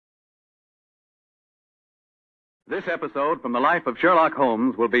This episode from the life of Sherlock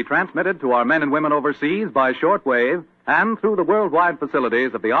Holmes will be transmitted to our men and women overseas by shortwave and through the worldwide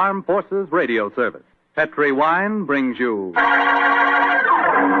facilities of the Armed Forces Radio Service. Petri Wine brings you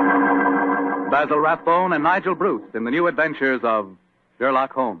Basil Rathbone and Nigel Bruce in the new adventures of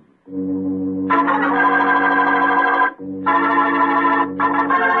Sherlock Holmes.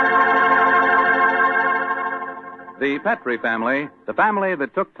 The Petri family, the family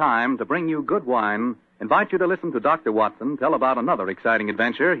that took time to bring you good wine, invite you to listen to Dr. Watson tell about another exciting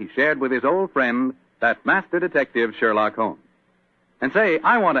adventure he shared with his old friend, that master detective Sherlock Holmes. And say,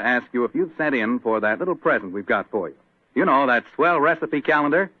 I want to ask you if you've sent in for that little present we've got for you. You know, that swell recipe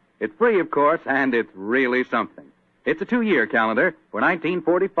calendar. It's free, of course, and it's really something. It's a 2-year calendar for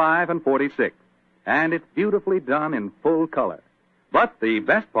 1945 and 46, and it's beautifully done in full color. But the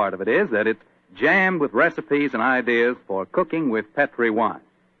best part of it is that it's jammed with recipes and ideas for cooking with Petri wine.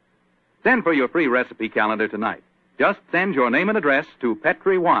 Send for your free recipe calendar tonight. Just send your name and address to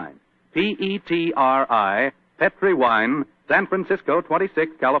Petri Wine, P-E-T-R-I, Petri Wine, San Francisco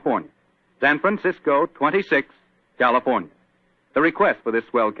 26, California. San Francisco 26, California. The requests for this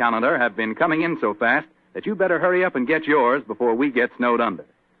swell calendar have been coming in so fast that you better hurry up and get yours before we get snowed under.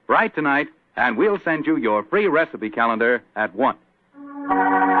 Write tonight, and we'll send you your free recipe calendar at once.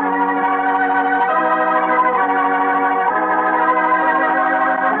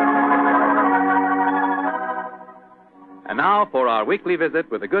 And now for our weekly visit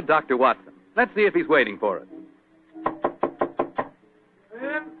with the good Dr. Watson. Let's see if he's waiting for us. Come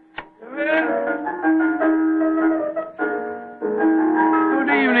in. Good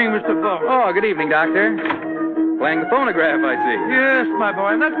evening, Mr. Fogg. Oh, good evening, Doctor. Playing the phonograph, I see. Yes, my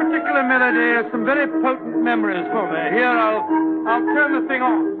boy. And that particular melody has some very potent memories for me. Here, I'll turn the thing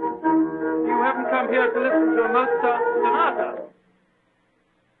on. You haven't come here to listen to a Mozart sonata.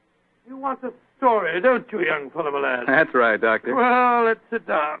 You want a story, don't you, young fellow, my lad? That's right, Doctor. Well, let's sit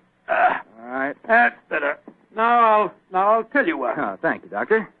down. All right. That's better. Now I'll tell you what. Oh, thank you,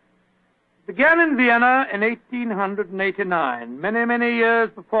 Doctor. Began in Vienna in 1889, many, many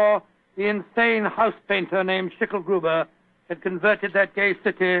years before the insane house painter named Schicklgruber had converted that gay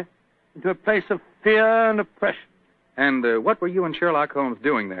city into a place of fear and oppression. And what were you and Sherlock Holmes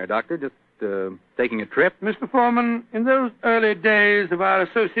doing there, Doctor? Just taking a trip? Mr. Foreman, in those early days of our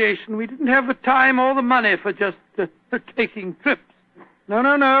association, we didn't have the time or the money for just taking trips.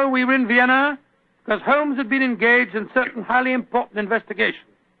 No. We were in Vienna because Holmes had been engaged in certain highly important investigations.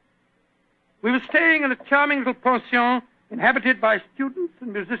 We were staying in a charming little pension inhabited by students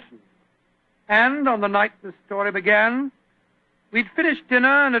and musicians. And on the night the story began, we'd finished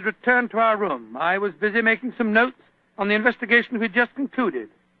dinner and had returned to our room. I was busy making some notes on the investigation we'd just concluded.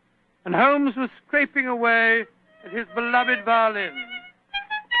 And Holmes was scraping away at his beloved violin.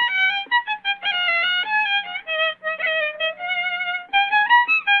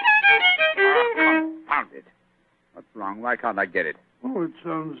 Confound it. What's wrong? Why can't I get it? Oh, it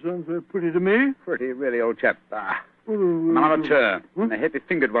sounds very pretty to me. Pretty, really, old chap. An amateur. And a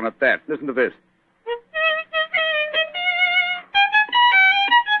heavy-fingered one at that. Listen to this.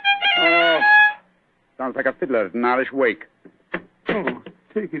 Oh, sounds like a fiddler at an Irish wake. Oh,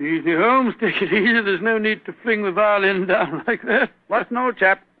 take it easy, Holmes. Take it easy. There's no need to fling the violin down like that. What's an old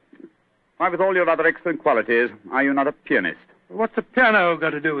chap? Why, with all your other excellent qualities, are you not a pianist? What's a piano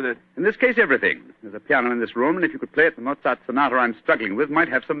got to do with it? In this case, everything. There's a piano in this room, and if you could play it, the Mozart sonata I'm struggling with might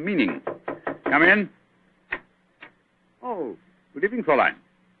have some meaning. Come in. Oh, good evening, Fräulein.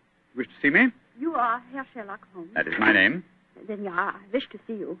 Wish to see me? You are Herr Sherlock Holmes. That is my name. Then, yeah, I wish to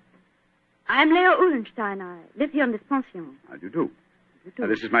see you. I'm Leo Uhlenstein. I live here in this pension. How do you do?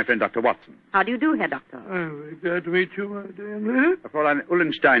 This is my friend, Dr. Watson. How do you do, Herr Doctor? I'm very glad to meet you, my dear lady. Fräulein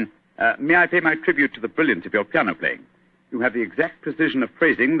Uhlenstein, may I pay my tribute to the brilliance of your piano playing? You have the exact precision of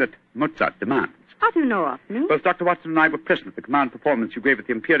phrasing that Mozart demands. How do you know of me? Both Dr. Watson and I were present at the command performance you gave at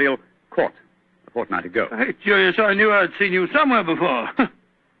the Imperial Court a fortnight ago. Hey, Julius, I knew I'd seen you somewhere before.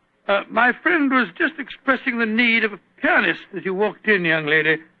 My friend was just expressing the need of a pianist as you walked in, young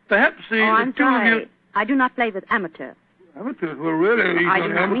lady. Perhaps I'm two of sorry. you... I do not play with amateurs. Amateurs? Well, really... I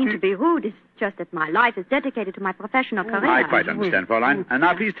do not mean to be rude. It's just that my life is dedicated to my professional career. I quite understand, Fräulein. And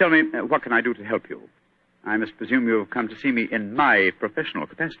now please tell me, what can I do to help you? I must presume you've come to see me in my professional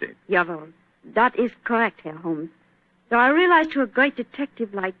capacity. Jawohl. That is correct, Herr Holmes. Though I realize to a great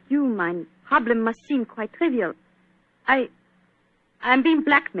detective like you, my problem must seem quite trivial. I'm being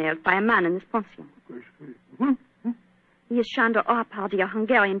blackmailed by a man in this pension. He is Sándor Árpády, a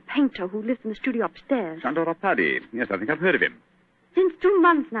Hungarian painter who lives in the studio upstairs. Sándor Árpády. Yes, I think I've heard of him. Since 2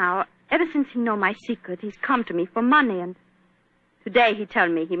 months now, ever since he know my secret, he's come to me for money, and today he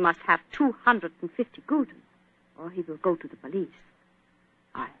told me he must have 250 guldens. or he will go to the police.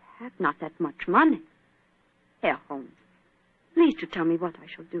 I have not that much money. Herr Holmes, please to tell me what I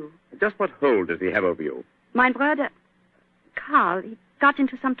shall do. Just what hold does he have over you? My brother, Karl, he got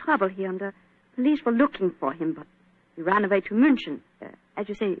into some trouble here, and the police were looking for him, but he ran away to München. As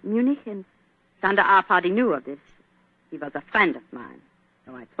you say, Munich, and Sander our party knew of this. He was a friend of mine,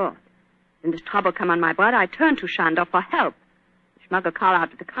 so I thought. When this trouble came on my brother, I turned to Shandor for help. He smuggled Karl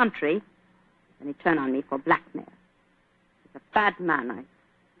out of the country, and he turned on me for blackmail. He's a bad man. I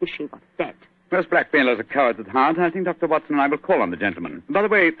wish he was dead. Most blackmailers are cowards at heart. I think Dr. Watson and I will call on the gentleman. By the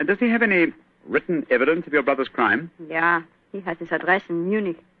way, does he have any written evidence of your brother's crime? Yeah, he has his address in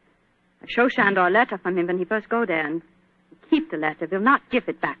Munich. I show Shandor a letter from him when he first go there, and he keep the letter, will not give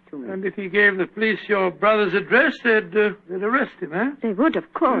it back to me. And if he gave the police your brother's address, they'd arrest him, eh? They would,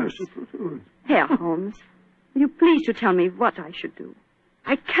 of course. Yes. Herr Holmes, will you please to tell me what I should do?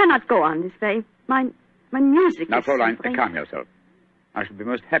 I cannot go on this way. My music Now, is... Fräulein, suffering. calm yourself. I shall be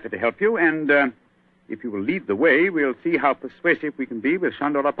most happy to help you, and if you will lead the way, we'll see how persuasive we can be with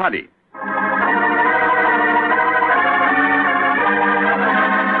Shandor Apadi.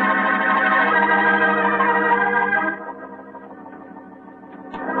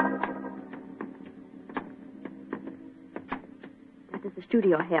 That is the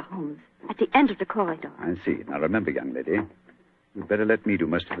studio, Herr Holmes, at the end of the corridor. I see. Now, remember, young lady, you'd better let me do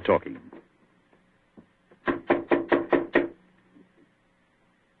most of the talking.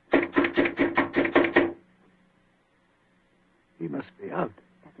 He must be out.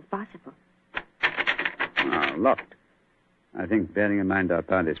 That is possible. Ah, locked. I think, bearing in mind our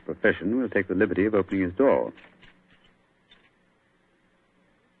party's profession, we'll take the liberty of opening his door.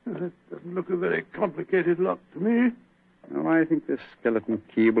 That doesn't look a very complicated lock to me. Oh, I think this skeleton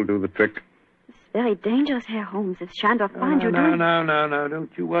key will do the trick. It's very dangerous, Herr Holmes. If Shandor finds you doing... No. Don't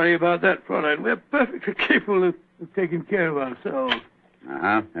you worry about that, Fräulein. We're perfectly capable of taking care of ourselves.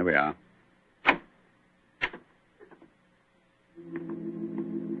 Ah, there we are.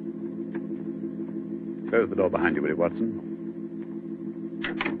 Close the door behind you, will you, Watson?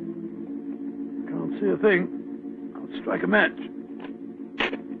 Can't see a thing. I'll strike a match.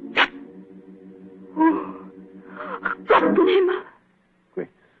 Oh, Gottenhimmel. Quick,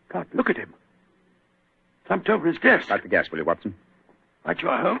 Scott, look at him. Slumped over his desk. Light the gas, will you, Watson? Right you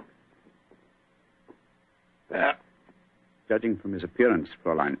are, Holmes. There. Judging from his appearance,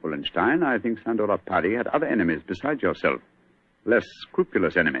 Fräulein Ullenstein, I think Sandor Apadi had other enemies besides yourself. Less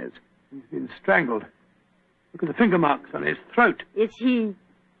scrupulous enemies. He's been strangled. Look at the finger marks on his throat. Is he...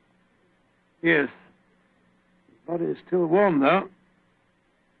 Yes. His body is still warm, though.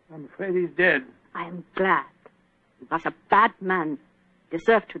 I'm afraid he's dead. I am glad. He was a bad man.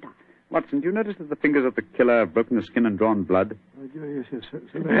 Deserved to die. Watson, do you notice that the fingers of the killer have broken the skin and drawn blood? Oh, yes, so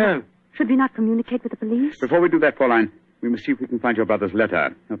they have. Should we not communicate with the police? Before we do that, Fräulein, we must see if we can find your brother's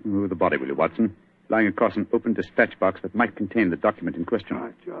letter. Help me move the body, will you, Watson? Lying across an open dispatch box that might contain the document in question.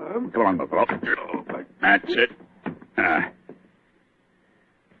 Right, John. Come along, my fellow. That's it.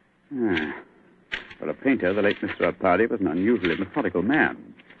 For a painter, the late Mr. Apadi was an unusually methodical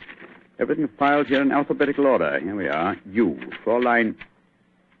man. Everything filed here in alphabetical order. Here we are. You, Fräulein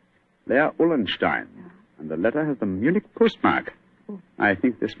Leah Ullenstein. And the letter has the Munich postmark. I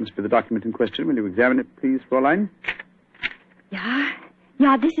think this must be the document in question. Will you examine it, please, Fräulein?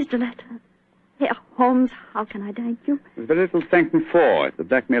 Yeah, this is the letter. Herr Holmes, how can I thank you? There's very little to thank me for. If the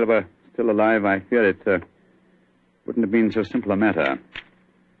blackmailer were still alive, I fear it wouldn't have been so simple a matter.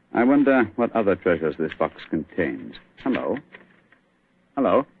 I wonder what other treasures this box contains. Hello?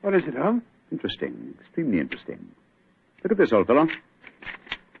 What is it, Holmes? Interesting. Extremely interesting. Look at this, old fellow.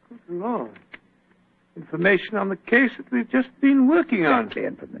 Good Lord. Information on the case that we've just been working on. Exactly,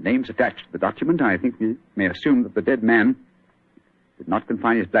 and from the names attached to the document, I think we may assume that the dead man did not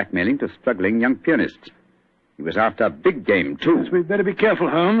confine his blackmailing to struggling young pianists. He was after big game, too. Yes, we'd better be careful,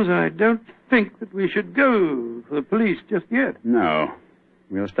 Holmes. I don't think that we should go for the police just yet. No.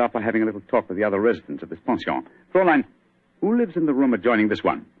 We'll start by having a little talk with the other residents of this pension. Fräulein, who lives in the room adjoining this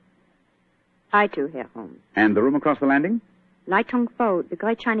one? I too, Herr Holmes. And the room across the landing? Lai Tong-fo, the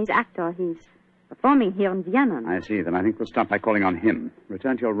great Chinese actor. He's performing here in Vienna. I see. Then I think we'll start by calling on him.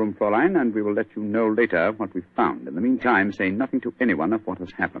 Return to your room, Fräulein, and we will let you know later what we've found. In the meantime, say nothing to anyone of what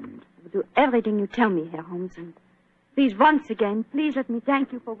has happened. I will do everything you tell me, Herr Holmes. And please, once again, please let me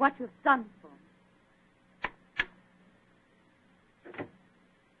thank you for what you've done for me.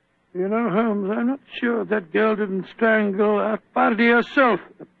 You know, Holmes, I'm not sure that girl didn't strangle Apadi herself.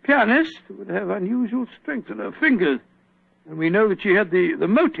 A pianist would have unusual strength in her fingers. And we know that she had the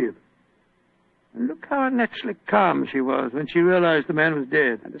motive. And look how unnaturally calm she was when she realized the man was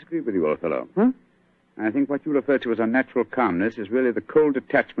dead. I disagree with you, old fellow. Huh? I think what you refer to as unnatural calmness is really the cold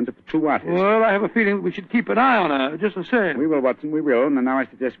detachment of the true artist. Well, I have a feeling that we should keep an eye on her, just the same. We will, Watson, we will. And now I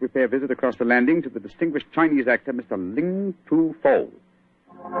suggest we pay a visit across the landing to the distinguished Chinese actor, Mr. Ling Tu Fo.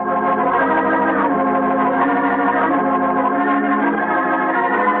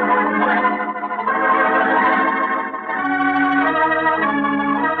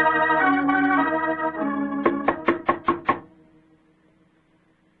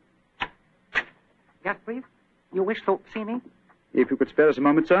 Yes, please. You wish to see me? If you could spare us a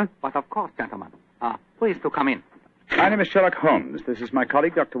moment, sir. But of course, gentlemen. Please to come in. My name is Sherlock Holmes. This is my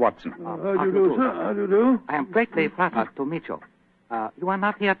colleague, Dr. Watson. How do you do, sir? How do you do? I am greatly flattered to meet you. You are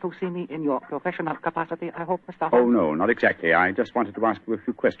not here to see me in your professional capacity, I hope, Mr. Oh, Holmes? no, not exactly. I just wanted to ask you a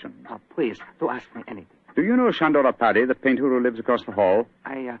few questions. Please, to ask me anything. Do you know Chandora Paddy, the painter who lives across the hall?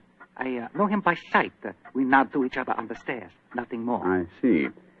 I know him by sight. We nod to each other on the stairs. Nothing more. I see.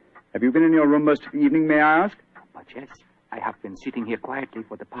 Have you been in your room most of the evening, may I ask? But yes, I have been sitting here quietly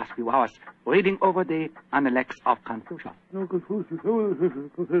for the past few hours, reading over the Analects of Confucius. No, Confucius.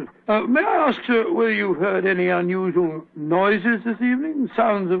 May I ask, sir, whether you heard any unusual noises this evening?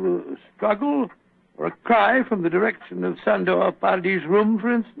 Sounds of a struggle? Or a cry from the direction of Sandor Pardi's room,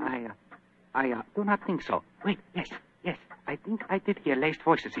 for instance? I do not think so. Wait, yes. I think I did hear laced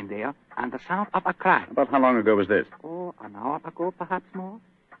voices in there, and the sound of a cry. About how long ago was this? Oh, an hour ago, perhaps more.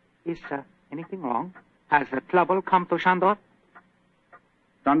 Is anything wrong? Has trouble come to Shandor?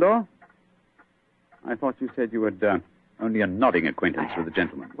 Sandor? I thought you said you had only a nodding acquaintance with the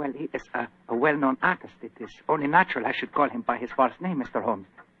gentleman. Well, he is a well-known artist. It is only natural I should call him by his first name, Mr. Holmes,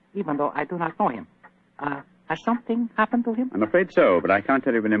 even though I do not know him. Has something happened to him? I'm afraid so, but I can't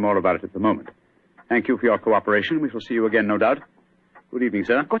tell you any more about it at the moment. Thank you for your cooperation. We shall see you again, no doubt. Good evening,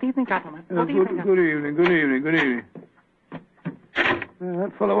 sir. Good evening, gentlemen. Good evening.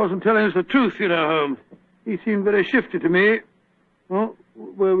 That fellow wasn't telling us the truth, you know, Holmes. He seemed very shifty to me. Well,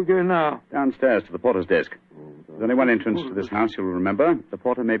 where are we going now? Downstairs to the porter's desk. There's only one entrance to this house, you'll remember. The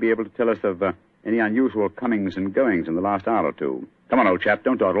porter may be able to tell us of any unusual comings and goings in the last hour or two. Come on, old chap,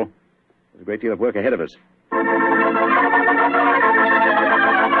 don't dawdle. There's a great deal of work ahead of us.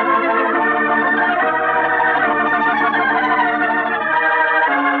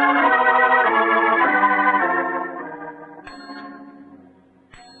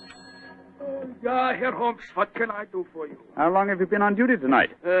 Herr Holmes, what can I do for you? How long have you been on duty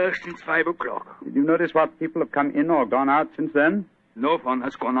tonight? Since 5 o'clock. Did you notice what people have come in or gone out since then? No one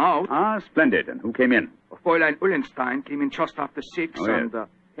has gone out. Ah, splendid. And who came in? Fräulein Ullenstein came in just after 6, Oh, yes. and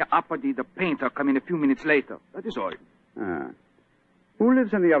Herr Apperdy, the painter, came in a few minutes later. That is all. Ah. Who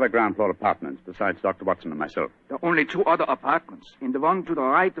lives in the other ground floor apartments besides Dr. Watson and myself? There are only 2 other apartments. In the one to the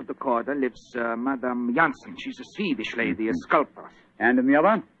right of the corridor lives Madame Janssen. She's a Swedish lady, a sculptor. And in the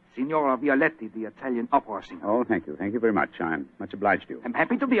other? Signora Violetti, the Italian opera singer. Oh, thank you. Thank you very much. I'm much obliged to you. I'm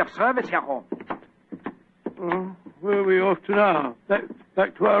happy to be of service, Herr Holmes. Where are we off to now?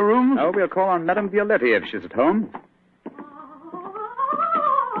 Back to our rooms? Oh, we'll call on Madame Violetti if she's at home.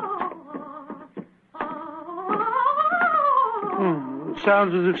 It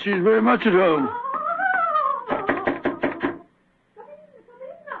sounds as if she's very much at home.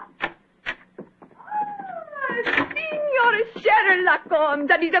 Sherlock Holmes,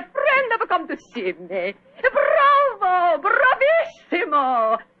 and he's a friend of come to see me. Bravo!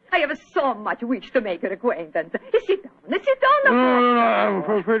 Bravissimo! I have so much wish to make her acquaintance. Sit down. No, I'm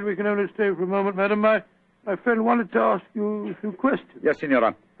afraid we can only stay for a moment, madam. My friend wanted to ask you a few questions. Yes,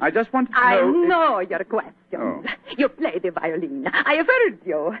 Signora. I just wanted to know... I know your questions. Oh. You play the violin. I have heard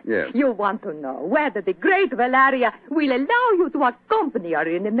you. Yes. You want to know whether the great Valeria will allow you to accompany her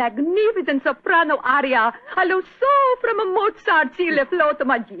in a magnificent soprano aria, allo so from Mozart's Il Flauto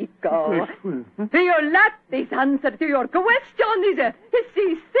Magico. Violetti's answer to your question is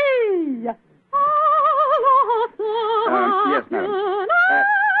si. Yes, madam.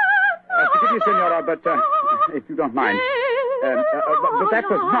 Forgive me, Signora, but if you don't mind... but that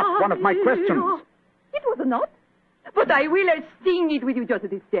was not one of my questions. It was not. But I will sing it with you just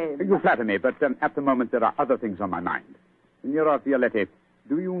the same. You flatter me, but at the moment there are other things on my mind. Signora Violetti,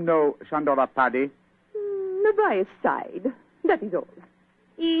 do you know Chandora Paddy? By his side. That is all.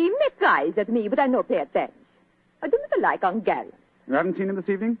 He makes eyes at me, but I no pay attention. I do not like Hungarians. You haven't seen him this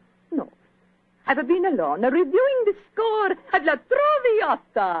evening? No. I've been alone, reviewing the score at La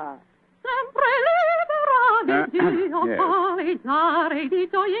Traviata. I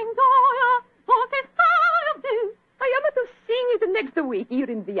am to sing it next week here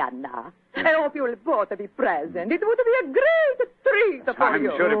in Vienna. I hope you will both be present. It would be a great treat for I'm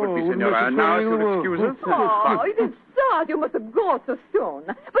you. sure it would be, Signora. Now, if you'll excuse us... Oh, it is sad you must go so soon.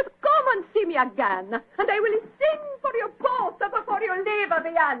 But come and see me again, and I will sing for you both before you leave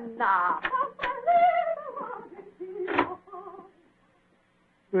Vienna.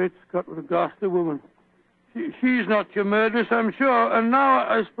 Great Scott, what a ghastly woman. She's not your murderess, I'm sure. And now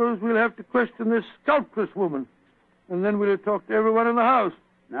I suppose we'll have to question this sculptress woman. And then we'll talk to everyone in the house.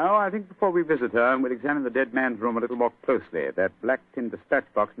 No, I think before we visit her, we'll examine the dead man's room a little more closely. That black tin dispatch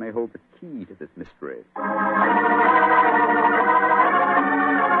box may hold the key to this mystery.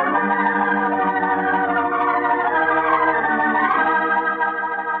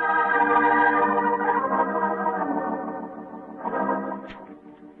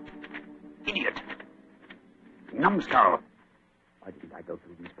 Idiot. Numbskull. Why didn't I go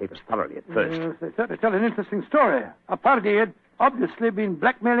through these papers thoroughly at first? Yes, they certainly tell an interesting story. A party had obviously been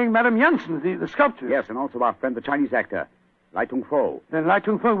blackmailing Madame Janssen, the sculptor. Yes, and also our friend, the Chinese actor, Lai Tung-fo. Then Lai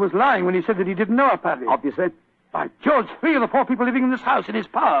Tung-fo was lying when he said that he didn't know a party. Obviously. By George, 3 of the 4 people living in this house in his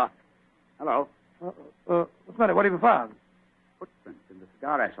power. Hello. What's the matter? What have you found? Footprints in the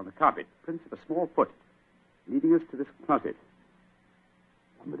cigar ash on the carpet. Prints of a small foot, leading us to this closet.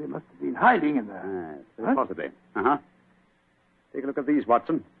 Somebody must have been hiding in there. Yes, very possibly. Uh-huh. Take a look at these,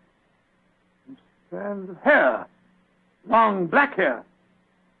 Watson. Strands of hair. Long black hair.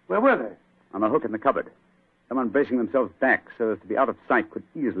 Where were they? On a hook in the cupboard. Someone bracing themselves back so as to be out of sight could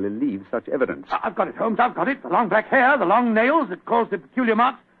easily leave such evidence. I've got it, Holmes. I've got it. The long black hair, the long nails that caused the peculiar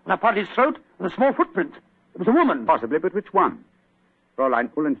marks on a party's throat, and the small footprint. It was a woman. Possibly, but which one? Fräulein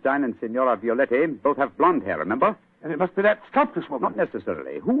Ullenstein and Signora Violetti both have blonde hair, remember? And it must be that sculptress woman. Not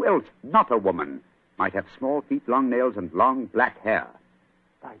necessarily. Who else, not a woman, might have small feet, long nails, and long black hair?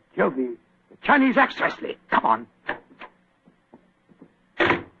 By Jove, the Chinese actress. Come on.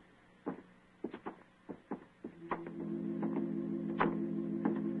 I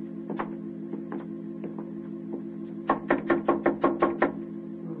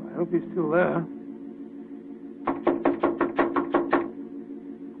hope he's still there.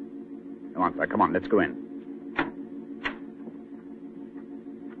 No answer. Come on, let's go in.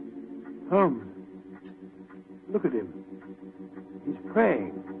 Holmes, look at him. He's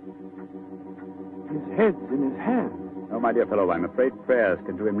praying. His head's in his hand. Oh, my dear fellow, I'm afraid prayers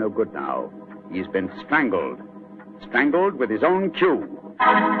can do him no good now. He's been strangled. Strangled with his own cue.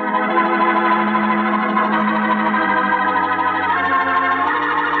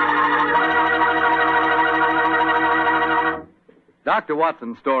 Dr.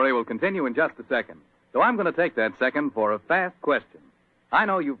 Watson's story will continue in just a second. So I'm going to take that second for a fast question. I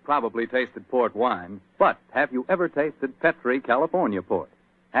know you've probably tasted port wine, but have you ever tasted Petri California port?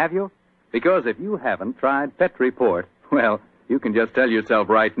 Have you? Because if you haven't tried Petri port, well, you can just tell yourself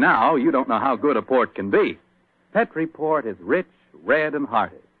right now you don't know how good a port can be. Petri port is rich, red, and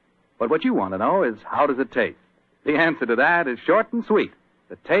hearty. But what you want to know is, how does it taste? The answer to that is short and sweet.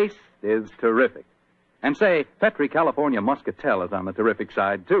 The taste is terrific. And say, Petri California Muscatel is on the terrific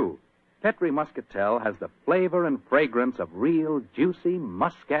side, too. Petri Muscatel has the flavor and fragrance of real, juicy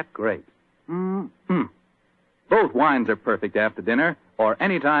Muscat grapes. Mm-hmm. Both wines are perfect after dinner or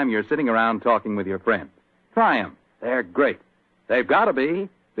any time you're sitting around talking with your friends. Try them. They're great. They've got to be,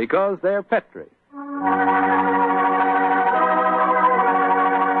 because they're Petri.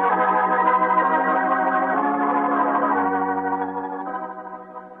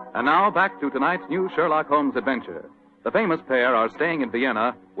 And now, back to tonight's new Sherlock Holmes adventure. The famous pair are staying in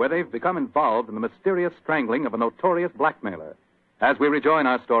Vienna, where they've become involved in the mysterious strangling of a notorious blackmailer. As we rejoin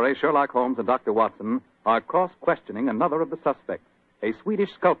our story, Sherlock Holmes and Dr. Watson are cross-questioning another of the suspects, a Swedish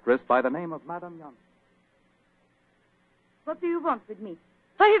sculptress by the name of Madame Janssen. What do you want with me?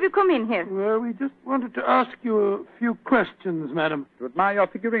 Why have you come in here? Well, we just wanted to ask you a few questions, madam. To admire your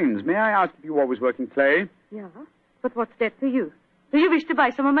figurines, may I ask if you always work in clay? Yeah, but what's that to you? Do you wish to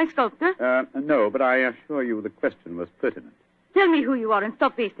buy some of my sculpture? No, but I assure you the question was pertinent. Tell me who you are and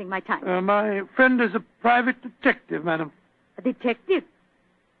stop wasting my time. My friend is a private detective, madam. A detective?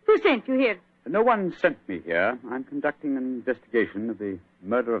 Who sent you here? No one sent me here. I'm conducting an investigation of the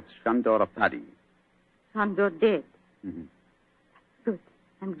murder of Shandor Apadi. Sandor dead. Mm-hmm. Good.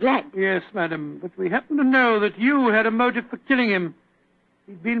 I'm glad. Yes, madam, but we happen to know that you had a motive for killing him.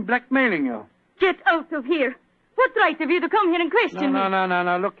 He'd been blackmailing you. Get out of here. What right have you to come here and question me?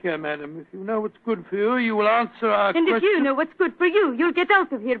 No. Look here, madam. If you know what's good for you, you will answer our question. And if you know what's good for you, you'll get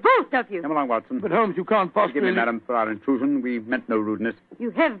out of here, both of you. Come along, Watson. But, Holmes, you can't possibly... Forgive me, madam, for our intrusion. We meant no rudeness. You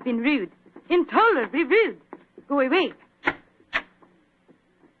have been rude. Intolerably rude. Go away.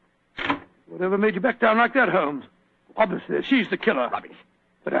 Whatever made you back down like that, Holmes? Obviously, she's the killer. Rubbish.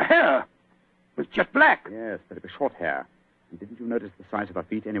 But her hair was jet black. Yes, but it was short hair. And didn't you notice the size of her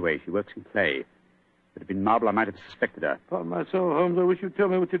feet? Anyway, she works in clay. If it had been marble, I might have suspected her. Upon my soul, Holmes, I wish you'd tell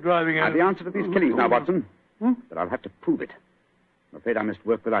me what you're driving at. I've the answer to these killings now, Watson. But I'll have to prove it. I'm afraid I must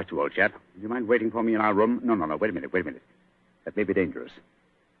work without you, old chap. Do you mind waiting for me in our room? No. Wait a minute. That may be dangerous.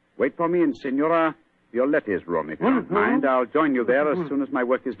 Wait for me in Signora Violetti's room, if you don't mind. I'll join you there as soon as my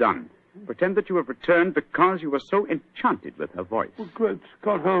work is done. Pretend that you have returned because you were so enchanted with her voice. Oh, great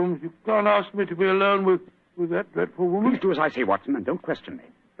Scott, Holmes, you can't ask me to be alone with that dreadful woman. Please do as I say, Watson, and don't question me.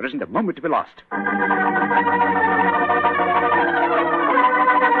 There isn't a moment to be lost.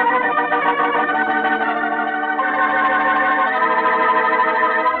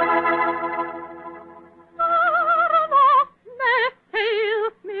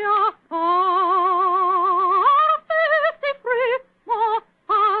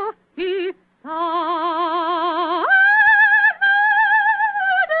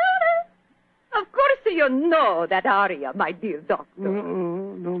 That aria, my dear doctor.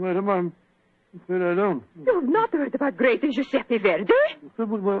 No, madam, I'm afraid I don't. You've not heard about great Giuseppe Verdi?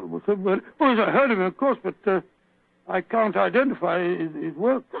 Well, I heard of him, of course, but I can't identify his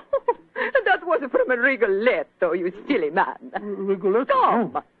work. That was from a Rigoletto, you silly man. Rigoletto?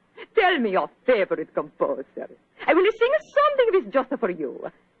 Come, tell me your favorite composer. I will sing something of his just for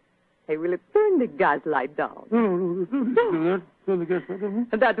you. I will turn the gas light down. No, do that. Turn the gas light down.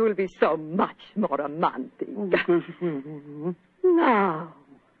 That will be so much more romantic. Now,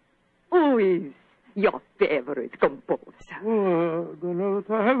 who is your favorite composer? Oh, I don't know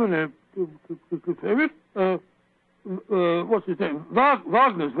that I have any favorite. What's his name?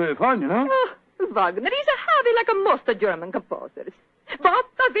 Wagner's very fine, you know. Wagner is a hobby like most German composers. But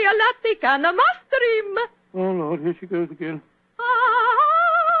the Violatti can master him. Oh, Lord, here she goes again.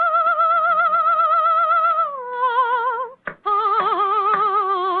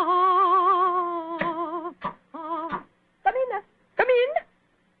 Come in.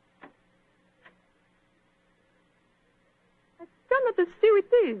 I cannot see who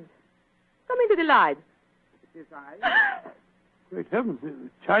it is. Come into the light. It is I. Great heavens,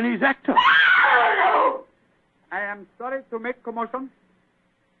 a Chinese actor. I am sorry to make commotion,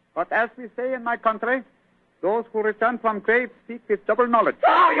 but as we say in my country, those who return from graves speak with double knowledge.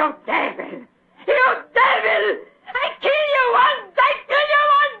 Oh, you devil! You devil! I kill you once! I kill you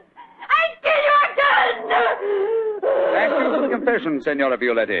once! I kill you again! Thank you for the confession, Senora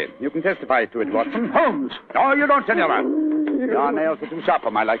Violetti. You can testify to it, Watson. Holmes! No, you don't, Senora. Your nails are too sharp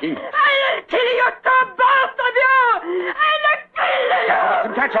for my liking. I'll kill you two, both of you! I'll kill you!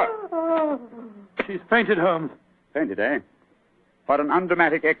 Watson, catch her. She's fainted, Holmes. Fainted, eh? What an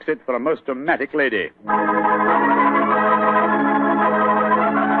undramatic exit for a most dramatic lady.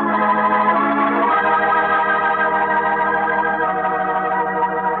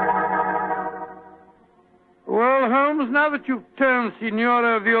 Well, Holmes, now that you've turned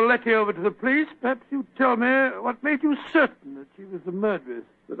Signora Violetti over to the police, perhaps you'd tell me what made you certain that she was the murderess.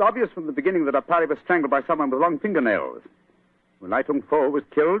 It was obvious from the beginning that Apari was strangled by someone with long fingernails. When Lai Tung Fo was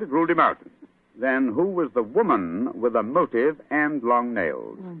killed, it ruled him out. Then who was the woman with a motive and long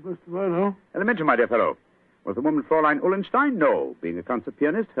nails? Best of all, no. Elementary, my dear fellow. Was the woman Fräulein Ullenstein? No. Being a concert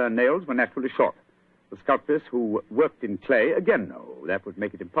pianist, her nails were naturally short. The sculptress who worked in clay? Again, no. That would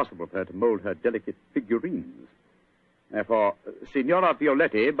make it impossible for her to mold her delicate figurines. Therefore, Signora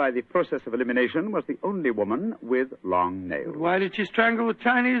Violetti, by the process of elimination, was the only woman with long nails. But why did she strangle the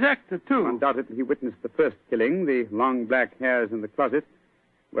Chinese actor, too? Undoubtedly, he witnessed the first killing. The long black hairs in the closet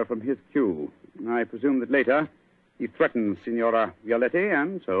were from his cue. I presume that later he threatened Signora Violetti,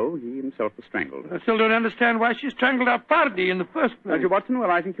 and so he himself was strangled. I still don't understand why she strangled Arpardi in the first place. Don't you, Watson?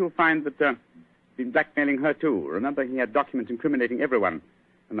 Well, I think you'll find that he's been blackmailing her, too. Remember, he had documents incriminating everyone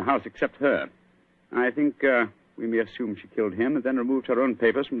in the house except her. I think we may assume she killed him and then removed her own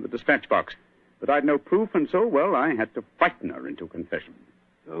papers from the dispatch box. But I'd no proof, and so, well, I had to frighten her into confession.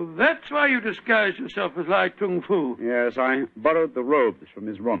 So that's why you disguised yourself as Lai Tung Fu. Yes, I borrowed the robes from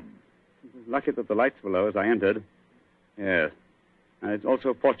his room. It was lucky that the lights were low as I entered. Yes. And it's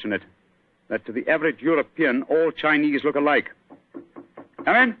also fortunate that to the average European, all Chinese look alike.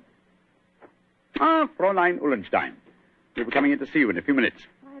 Come in. Ah, Fräulein Ullenstein. We'll be coming in to see you in a few minutes.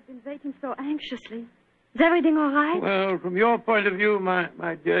 I've been waiting so anxiously. Is everything all right? Well, from your point of view,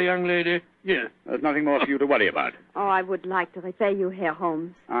 my dear young lady, yes. There's nothing more for you to worry about. Oh, I would like to repay you, Herr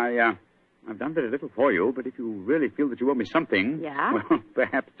Holmes. I've done very little for you, but if you really feel that you owe me something... Yeah? Well,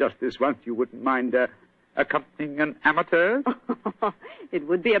 perhaps just this once you wouldn't mind accompanying an amateur? It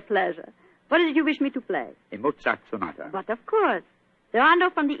would be a pleasure. What did you wish me to play? A Mozart sonata. But of course. The rondo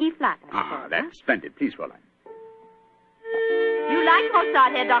from the E-flat, I suppose. That's splendid. Please, Fräulein. You like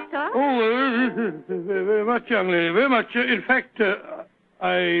Mozart, Herr Doctor? Oh, very much, young lady, very much. In fact,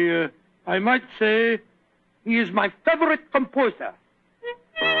 I I might say he is my favorite composer.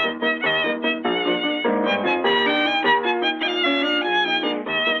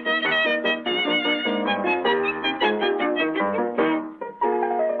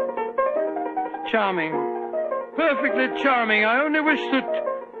 Charming. Perfectly charming. I only wish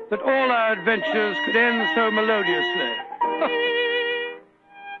that all our adventures could end so melodiously.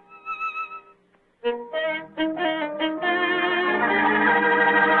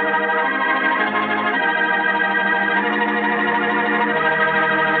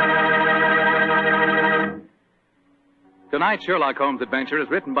 Tonight's Sherlock Holmes adventure is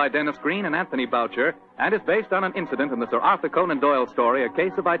written by Dennis Green and Anthony Boucher and is based on an incident in the Sir Arthur Conan Doyle story, A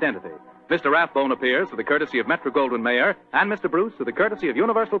Case of Identity. Mr. Rathbone appears to the courtesy of Metro-Goldwyn-Mayer and Mr. Bruce to the courtesy of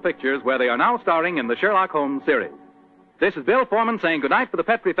Universal Pictures, where they are now starring in the Sherlock Holmes series. This is Bill Foreman saying goodnight for the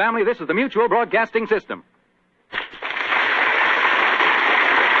Petrie family. This is the Mutual Broadcasting System.